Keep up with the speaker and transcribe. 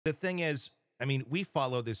The thing is, I mean, we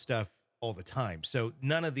follow this stuff all the time. So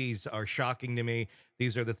none of these are shocking to me.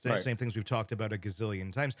 These are the Right. same things we've talked about a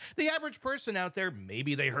gazillion times. The average person out there,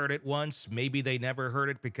 maybe they heard it once, maybe they never heard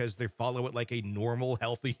it because they follow it like a normal,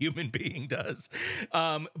 healthy human being does.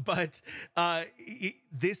 But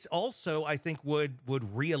this also, I think, would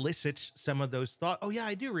re-elicit some of those thoughts. Oh yeah,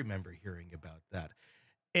 I do remember hearing about that.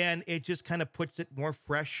 And it just kind of puts it more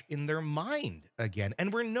fresh in their mind again.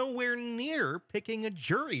 And we're nowhere near picking a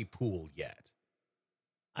jury pool yet.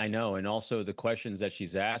 I know, and also the questions that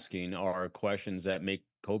she's asking are questions that make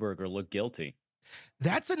Kohberger look guilty.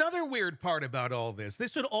 That's another weird part about all this.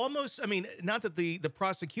 This would almost, I mean, not that the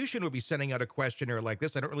prosecution would be sending out a questionnaire like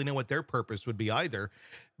this. I don't really know what their purpose would be either.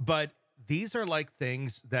 But these are like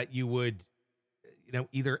things that you would,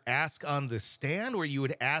 either ask on the stand or you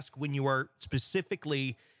would ask when you are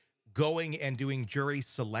specifically going and doing jury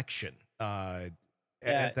selection at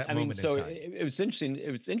that I mean, moment in so time. it was interesting. It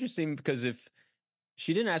was interesting because if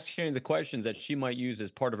she didn't ask any of the questions that she might use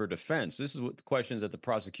as part of her defense, this is what the questions that the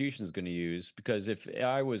prosecution is going to use. Because if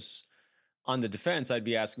I was on the defense, I'd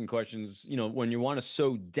be asking questions, when you want to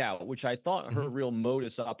sow doubt, which I thought her Mhm. real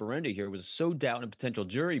modus operandi here was sow doubt in a potential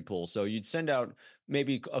jury pool. So you'd send out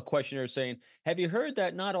maybe a questionnaire saying, have you heard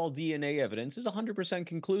that not all DNA evidence is 100%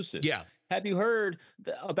 conclusive? Yeah. Have you heard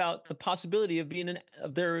about the possibility of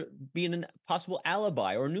there being a possible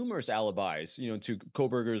alibi or numerous alibis, to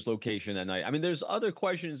Kohberger's location that night? I mean, there's other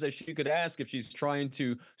questions that she could ask if she's trying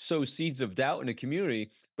to sow seeds of doubt in the community,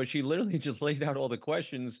 but she literally just laid out all the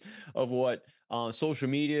questions of what social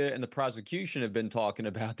media and the prosecution have been talking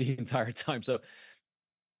about the entire time. So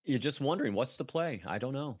you're just wondering, what's the play? I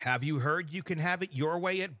don't know. Have you heard you can have it your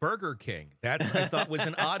way at Burger King? That I thought was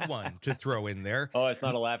an odd one to throw in there. Oh, it's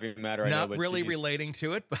not a laughing matter, I know, Not but really geez. relating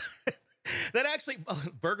to it, but that actually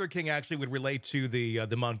Burger King actually would relate to the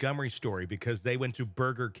Montgomery story because they went to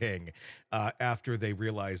Burger King after they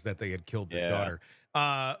realized that they had killed their Yeah. daughter.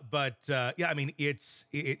 Yeah, I mean it's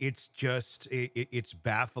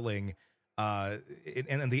baffling.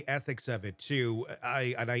 And the ethics of it too.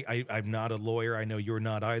 I'm not a lawyer. I know you're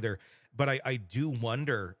not either, but I do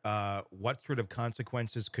wonder what sort of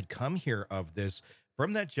consequences could come here of this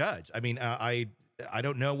from that judge. I mean, I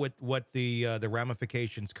don't know what the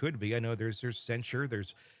ramifications could be. I know there's censure,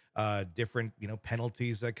 there's different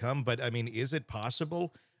penalties that come, but I mean, is it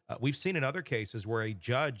possible? We've seen in other cases where a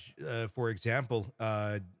judge, for example,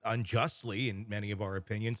 unjustly, in many of our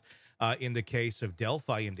opinions, in the case of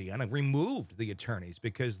Delphi, Indiana, removed the attorneys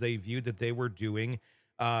because they viewed that they were doing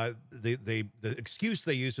the excuse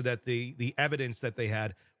they used so that the evidence that they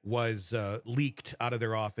had was leaked out of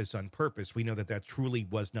their office on purpose. We know that that truly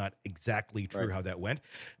was not exactly true Right. how that went,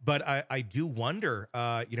 but I do wonder.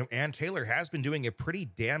 Ann Taylor has been doing a pretty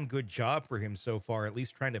damn good job for him so far, at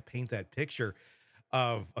least trying to paint that picture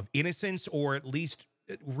of innocence or at least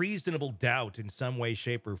reasonable doubt in some way,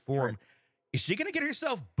 shape, or form. Right. Is she going to get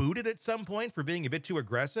herself booted at some point for being a bit too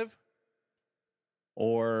aggressive?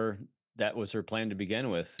 Or that was her plan to begin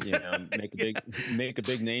with, make a Yeah. big make a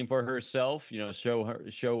big name for herself,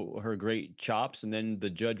 show her great chops, and then the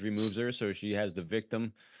judge removes her so she has the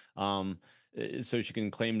victim, so she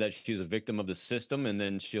can claim that she's a victim of the system, and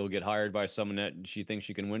then she'll get hired by someone that she thinks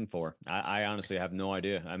she can win for. I honestly have no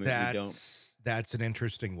idea. I mean, we don't. That's an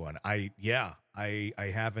interesting one. I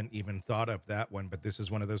haven't even thought of that one, but this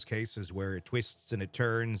is one of those cases where it twists and it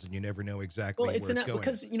turns and you never know exactly Well, where it's it's going.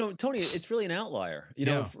 because Tony, it's really an outlier.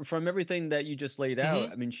 Yeah. From everything that you just laid out.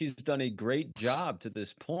 Hmm. I mean, she's done a great job to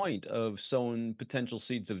this point of sowing potential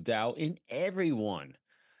seeds of doubt in everyone.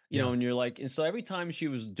 Yeah. And you're like, and so every time she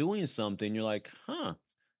was doing something, you're like, huh,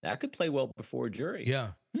 that could play well before a jury.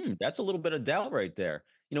 Yeah. That's a little bit of doubt right there.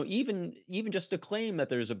 Even just to claim that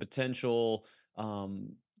there's a potential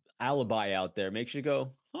alibi out there makes you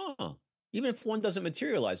go, huh. Even if one doesn't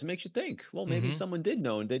materialize, it makes you think, well, maybe Hmm. someone did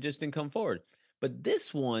know and they just didn't come forward. But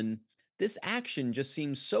this action just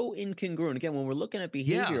seems so incongruent. Again, when we're looking at Yeah.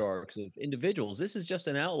 behavior arcs of individuals, this is just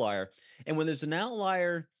an outlier. And when there's an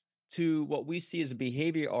outlier to what we see as a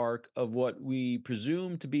behavior arc of what we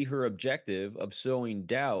presume to be her objective of sowing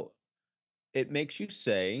doubt, it makes you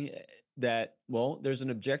say that, well, there's an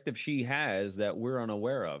objective she has that we're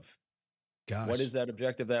unaware of. What Gosh. is that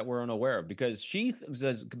objective that we're unaware of? Because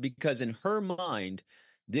says, because in her mind,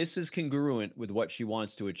 this is congruent with what she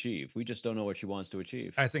wants to achieve. We just don't know what she wants to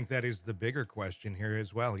achieve. I think that is the bigger question here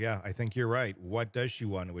as well. Yeah, I think you're right. What does she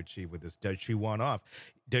want to achieve with this? Does she want off?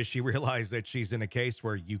 Does she realize that she's in a case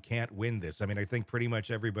where you can't win this? I mean, I think pretty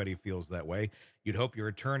much everybody feels that way. You'd hope your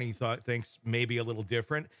attorney thinks maybe a little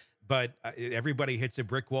different, but everybody hits a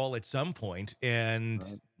brick wall at some point. And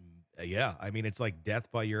Right. yeah, I mean, it's like death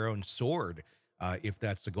by your own sword. if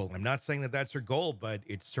that's the goal. I'm not saying that that's her goal, but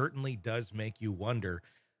it certainly does make you wonder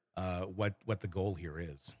what the goal here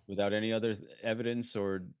is. Without any other evidence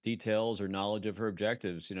or details or knowledge of her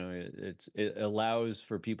objectives, it allows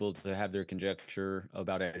for people to have their conjecture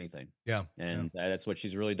about anything. Yeah, yeah, And that's what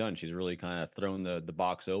she's really done. She's really kind of thrown the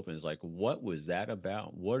box open. It's like, what was that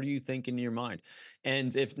about? What are you thinking in your mind?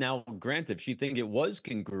 And if now, granted, if she think it was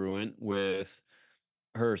congruent with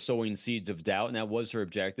her sowing seeds of doubt, and that was her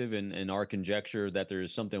objective, and our conjecture that there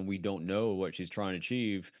is something we don't know what she's trying to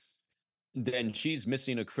achieve, then she's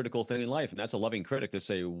missing a critical thing in life, and that's a loving critic to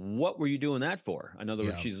say, "What were you doing that for?" In other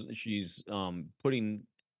words, yeah. she's putting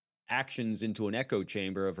actions into an echo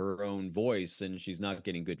chamber of her own voice, and she's not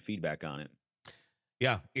getting good feedback on it.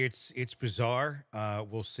 Yeah, it's bizarre.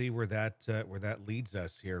 We'll see where that leads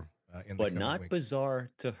us here in the But coming not weeks. bizarre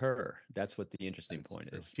to her. That's what the interesting That's point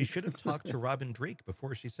true. is. She should have talked to Robin Dreeke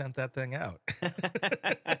before she sent that thing out.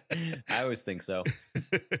 I always think so.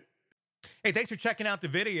 Hey, thanks for checking out the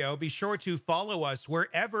video. Be sure to follow us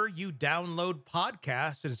wherever you download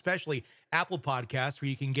podcasts, and especially Apple Podcasts, where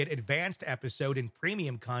you can get advanced episode and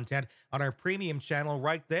premium content on our premium channel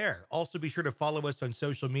right there. Also, be sure to follow us on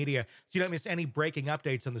social media so you don't miss any breaking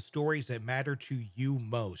updates on the stories that matter to you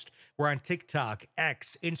most. We're on TikTok,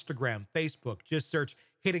 X, Instagram, Facebook. Just search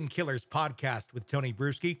Hidden Killers Podcast with Tony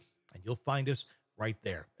Brueski, and you'll find us right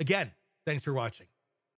there. Again, thanks for watching.